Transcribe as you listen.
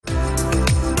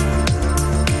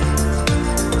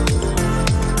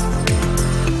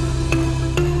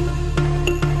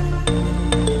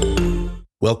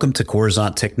Welcome to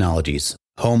Coruzant Technologies,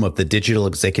 home of the Digital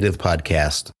Executive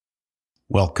Podcast.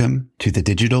 Welcome to the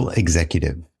Digital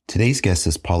Executive. Today's guest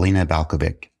is Paulina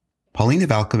Walkowiak. Paulina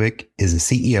Walkowiak is the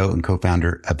CEO and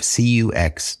co-founder of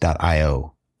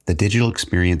CUX.io, the digital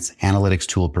experience analytics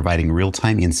tool providing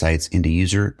real-time insights into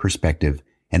user perspective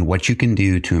and what you can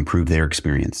do to improve their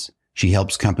experience. She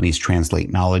helps companies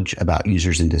translate knowledge about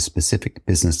users into specific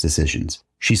business decisions.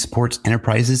 She supports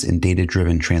enterprises in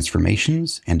data-driven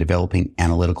transformations and developing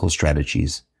analytical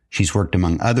strategies. She's worked,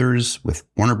 among others, with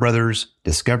Warner Brothers,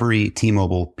 Discovery,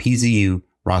 T-Mobile, PZU,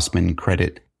 Rossmann,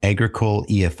 Credit, Agricole,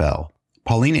 EFL.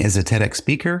 Paulina is a TEDx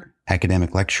speaker,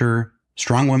 academic lecturer,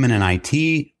 strong woman in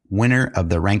IT, winner of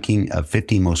the ranking of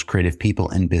 50 most creative people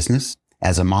in business.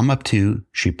 As a mom of two,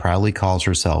 she proudly calls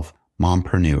herself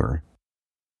mompreneur.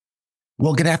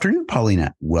 Well, good afternoon,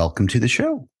 Paulina. Welcome to the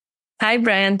show. Hi,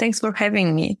 Brian. Thanks for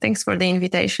having me. Thanks for the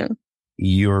invitation.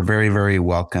 You're very, very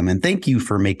welcome. And thank you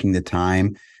for making the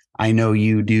time. I know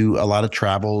you do a lot of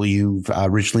travel. You've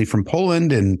originally from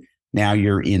Poland and now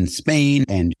you're in Spain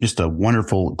and just a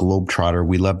wonderful globetrotter.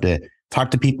 We love to talk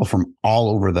to people from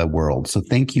all over the world. So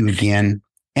thank you again.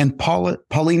 And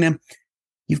Paulina,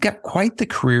 you've got quite the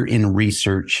career in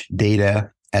research data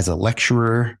as a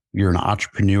lecturer. You're an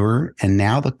entrepreneur and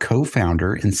now the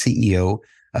co-founder and CEO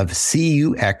of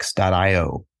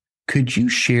CUX.io. Could you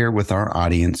share with our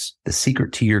audience the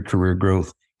secret to your career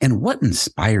growth and what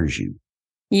inspires you?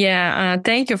 Yeah,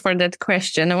 thank you for that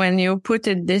question. When you put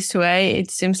it this way,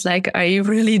 it seems like I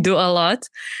really do a lot.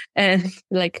 And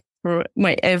like for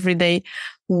my everyday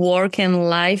work and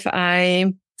life,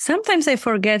 sometimes I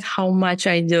forget how much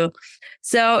I do.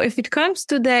 So if it comes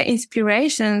to the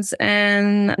inspirations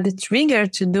and the trigger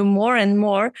to do more and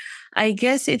more, I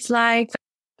guess it's like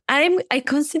I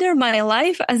consider my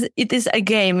life as it is a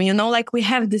game, like we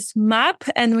have this map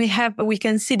and we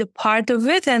can see the part of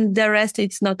it and the rest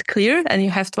it's not clear and you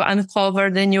have to uncover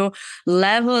the new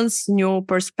levels, new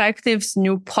perspectives,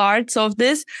 new parts of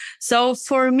this. So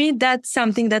for me, that's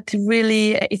something that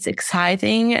really is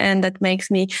exciting and that makes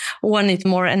me want it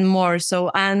more and more.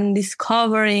 So I'm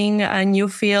discovering new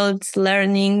fields,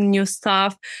 learning new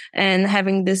stuff and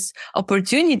having this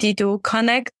opportunity to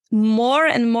connect more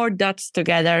and more dots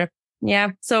together.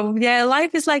 Yeah. So yeah,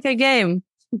 life is like a game.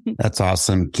 That's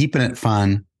awesome. Keeping it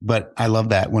fun. But I love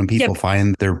that when people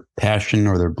find their passion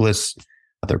or their bliss,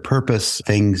 their purpose,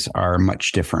 things are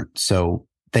much different. So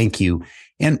thank you.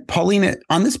 And Paulina,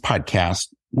 on this podcast,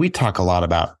 we talk a lot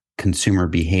about consumer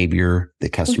behavior, the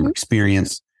customer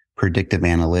experience, predictive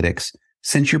analytics.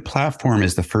 Since your platform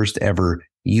is the first ever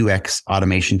UX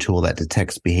automation tool that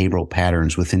detects behavioral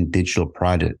patterns within digital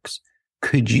products,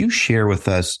 could you share with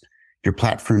us your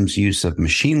platform's use of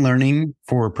machine learning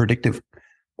for predictive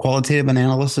qualitative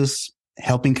analysis,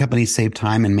 helping companies save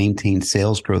time and maintain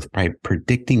sales growth by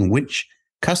predicting which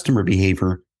customer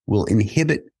behavior will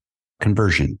inhibit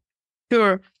conversion?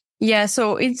 Sure. Yeah,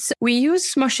 so we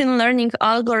use machine learning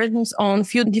algorithms on a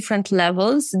few different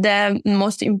levels. The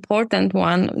most important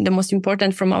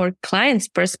from our client's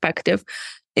perspective,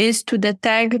 is to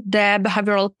detect the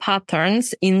behavioral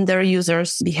patterns in their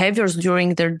users' behaviors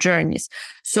during their journeys.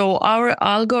 So our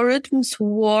algorithms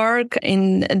work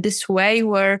in this way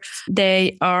where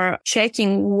they are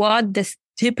checking what the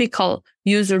typical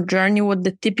user journey, what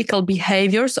the typical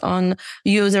behaviors on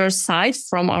user side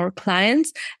from our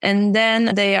clients. And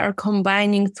then they are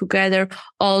combining together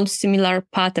all similar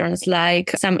patterns,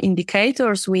 like some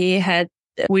indicators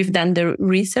we've done the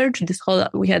research.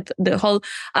 We had the whole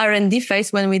R&D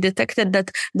phase when we detected that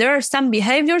there are some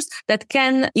behaviors that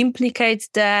can implicate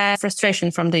the frustration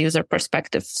from the user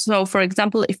perspective. So, for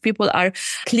example, if people are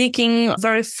clicking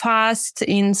very fast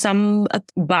in some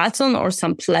button or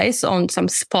some place on some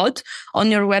spot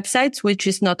on your website, which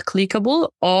is not clickable,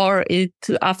 or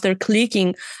after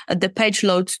clicking, the page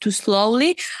loads too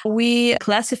slowly, we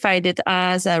classified it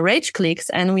as rage clicks,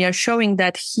 and we are showing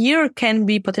that here can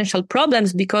be potential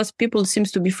problems because people seems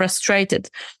to be frustrated.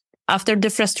 After the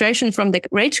frustration from the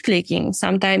rage clicking,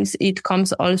 sometimes it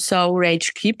comes also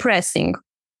rage key pressing,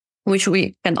 which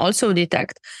we can also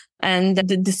detect. And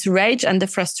this rage and the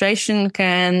frustration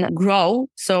can grow.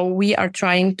 So we are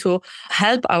trying to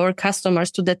help our customers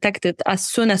to detect it as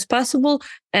soon as possible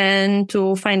and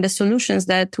to find the solutions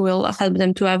that will help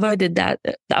them to avoid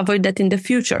that in the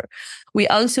future. We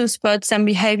also spot some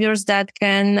behaviors that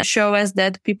can show us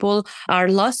that people are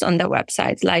lost on the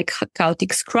website, like chaotic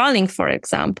scrolling, for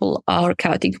example, or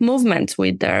chaotic movements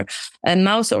with their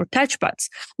mouse or touchpads.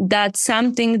 That's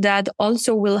something that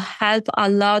also will help a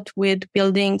lot with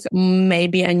building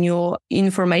maybe a new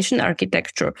information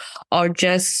architecture or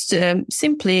just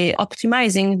simply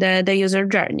optimizing the user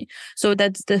journey. So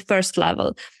that's the first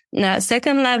level. Now,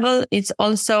 second level, it's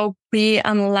also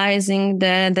pre-analyzing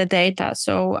the data.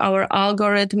 So our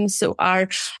algorithms are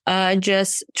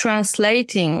just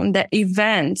translating the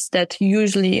events that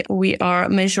usually we are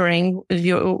measuring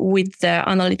with the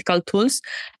analytical tools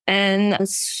and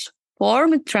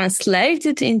translate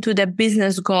it into the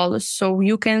business goals. So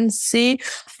you can see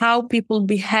how people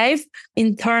behave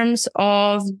in terms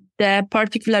of the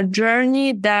particular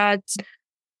journey that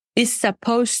is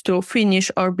supposed to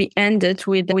finish or be ended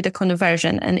with a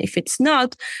conversion. And if it's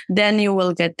not, then you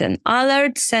will get an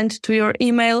alert sent to your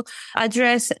email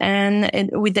address and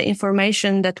with the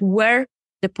information that where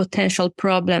the potential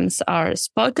problems are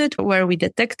spotted, where we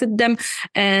detected them.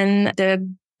 And the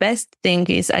best thing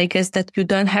is, I guess, that you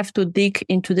don't have to dig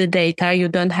into the data. You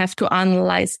don't have to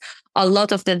analyze a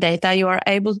lot of the data. You are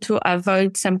able to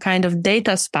avoid some kind of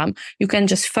data spam. You can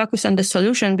just focus on the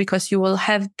solution because you will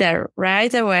have there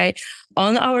right away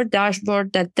on our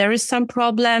dashboard that there is some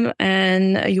problem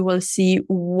and you will see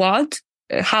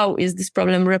how is this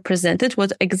problem represented,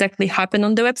 what exactly happened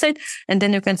on the website, and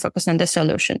then you can focus on the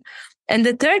solution. And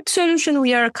the third solution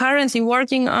we are currently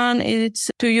working on is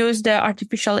to use the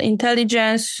artificial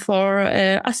intelligence for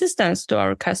assistance to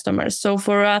our customers. So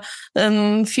for a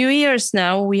few years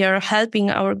now, we are helping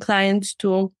our clients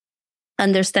to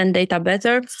understand data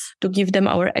better, to give them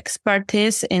our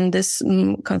expertise in this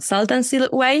consultancy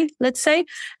way, let's say.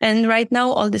 And right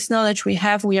now, all this knowledge we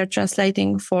are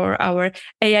translating for our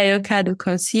AI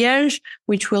concierge,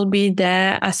 which will be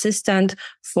the assistant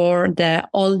for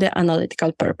all the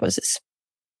analytical purposes.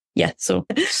 Yeah, so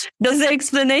there's the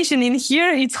explanation in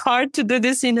here. It's hard to do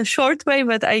this in a short way,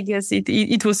 but I guess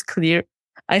it was clear.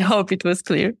 I hope it was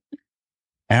clear.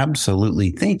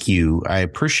 Absolutely. Thank you. I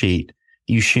appreciate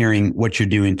you sharing what you're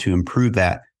doing to improve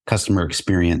that customer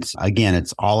experience. Again,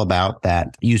 it's all about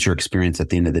that user experience at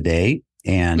the end of the day.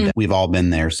 And we've all been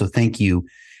there. So thank you.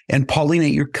 And Paulina,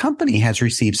 your company has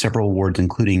received several awards,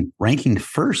 including ranking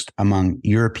first among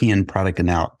European product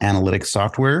analytics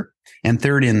software and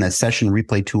third in the Session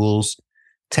Replay Tools,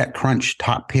 TechCrunch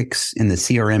top picks in the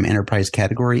CRM enterprise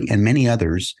category, and many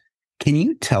others. Can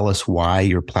you tell us why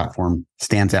your platform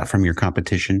stands out from your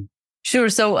competition? Sure.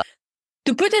 So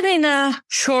to put it in a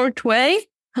short way,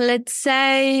 let's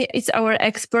say it's our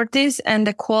expertise and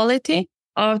the quality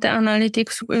of the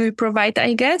analytics we provide,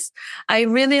 I guess. I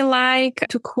really like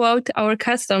to quote our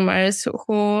customers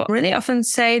who really often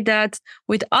say that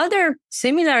with other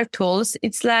similar tools,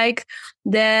 it's like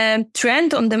the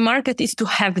trend on the market is to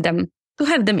have them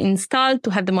installed,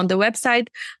 to have them on the website.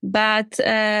 But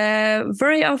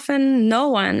very often, no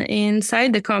one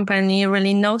inside the company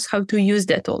really knows how to use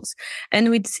the tools. And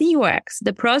with CUX,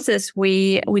 the process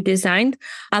we designed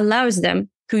allows them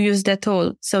to use the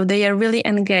tool. So they are really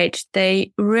engaged.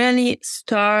 They really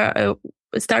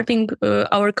starting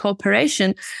our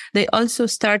cooperation, they also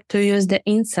start to use the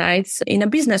insights in a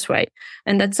business way.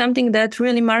 And that's something that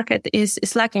really market is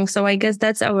lacking. So I guess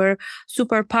that's our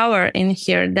superpower in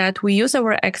here, that we use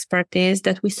our expertise,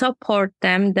 that we support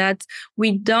them, that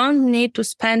we don't need to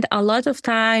spend a lot of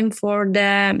time for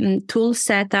the tool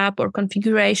setup or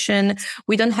configuration.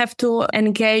 We don't have to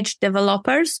engage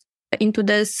developers into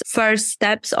this first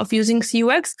steps of using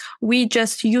CUX. We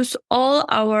just use all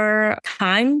our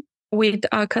time with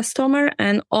our customer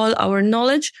and all our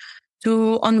knowledge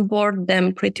to onboard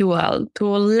them pretty well, to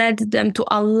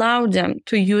allow them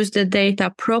to use the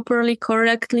data properly,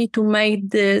 correctly, to make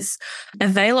this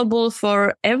available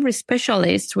for every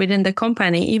specialist within the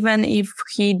company, even if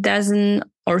he doesn't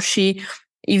or she,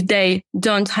 if they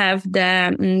don't have the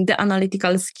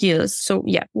analytical skills. So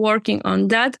yeah, working on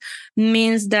that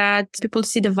means that people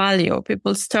see the value.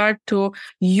 People start to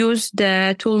use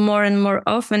the tool more and more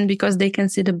often because they can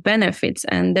see the benefits,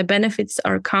 and the benefits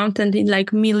are counted in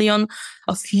like millions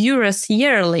of euros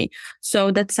yearly.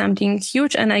 So that's something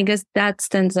huge. And I guess that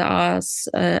stands us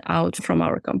out from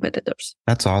our competitors.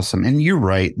 That's awesome. And you're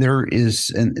right.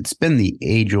 It's been the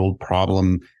age-old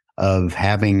problem of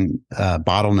having a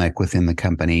bottleneck within the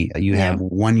company. You have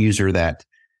one user that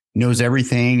knows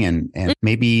everything, and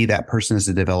maybe that person is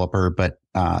a developer, but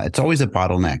it's always a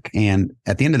bottleneck. And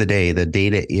at the end of the day, the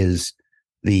data is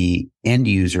the end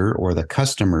user or the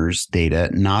customer's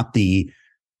data, not the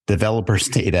developers'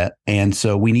 data. And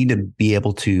so we need to be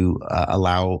able to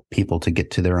allow people to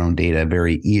get to their own data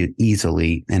very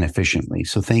easily and efficiently.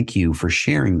 So thank you for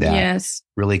sharing that. Yes.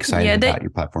 Really excited about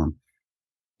your platform.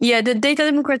 Yeah, the data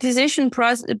democratization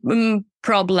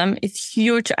problem is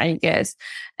huge, I guess.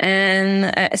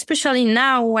 And especially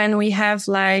now when we have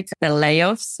like the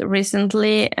layoffs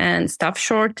recently and staff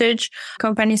shortage,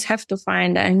 companies have to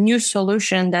find a new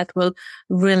solution that will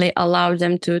really allow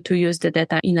them to use the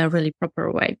data in a really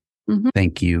proper way. Mm-hmm.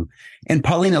 Thank you. And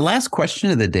Paulina, last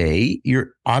question of the day.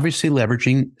 You're obviously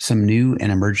leveraging some new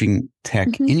and emerging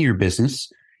tech in your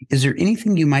business. Is there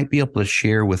anything you might be able to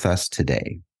share with us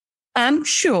today? I'm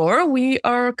sure we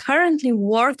are currently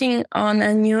working on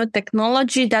a new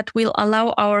technology that will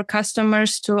allow our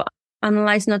customers to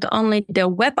analyze not only the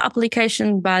web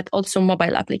application, but also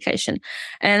mobile application.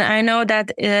 And I know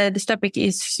that this topic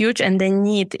is huge and the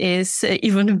need is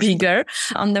even bigger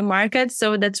on the market.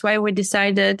 So that's why we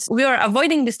decided we are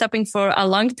avoiding this topic for a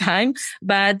long time.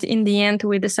 But in the end,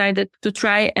 we decided to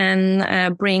try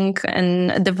and bring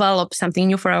and develop something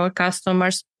new for our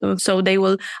customers so they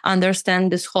will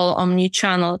understand this whole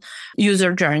omnichannel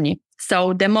user journey.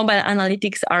 So the mobile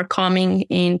analytics are coming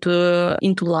into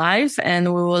life,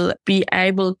 and we will be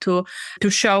able to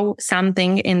show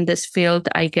something in this field,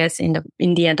 I guess, in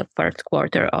the end of first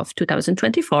quarter of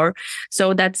 2024.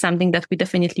 So that's something that we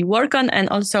definitely work on. And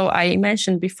also I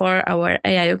mentioned before our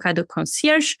AI Ocado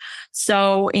concierge.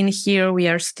 So in here, we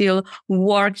are still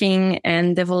working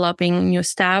and developing new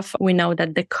stuff. We know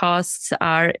that the costs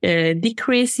are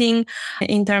decreasing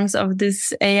in terms of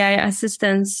this AI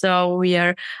assistance. So we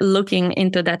are looking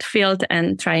into that field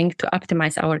and trying to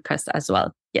optimize our costs as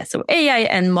well. Yeah, so AI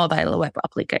and mobile app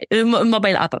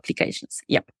applications.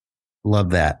 Yep. Love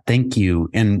that. Thank you.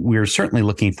 And we're certainly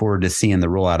looking forward to seeing the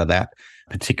rollout of that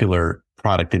particular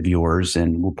product of yours.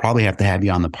 And we'll probably have to have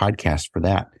you on the podcast for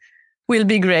that. Will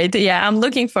be great. Yeah, I'm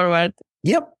looking forward.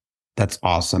 Yep. That's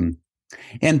awesome.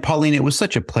 And Paulina, it was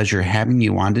such a pleasure having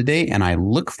you on today. And I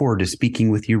look forward to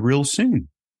speaking with you real soon.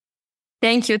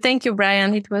 Thank you. Thank you,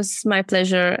 Brian. It was my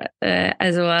pleasure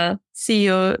as well. See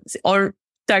you or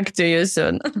talk to you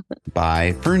soon.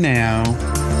 Bye for now.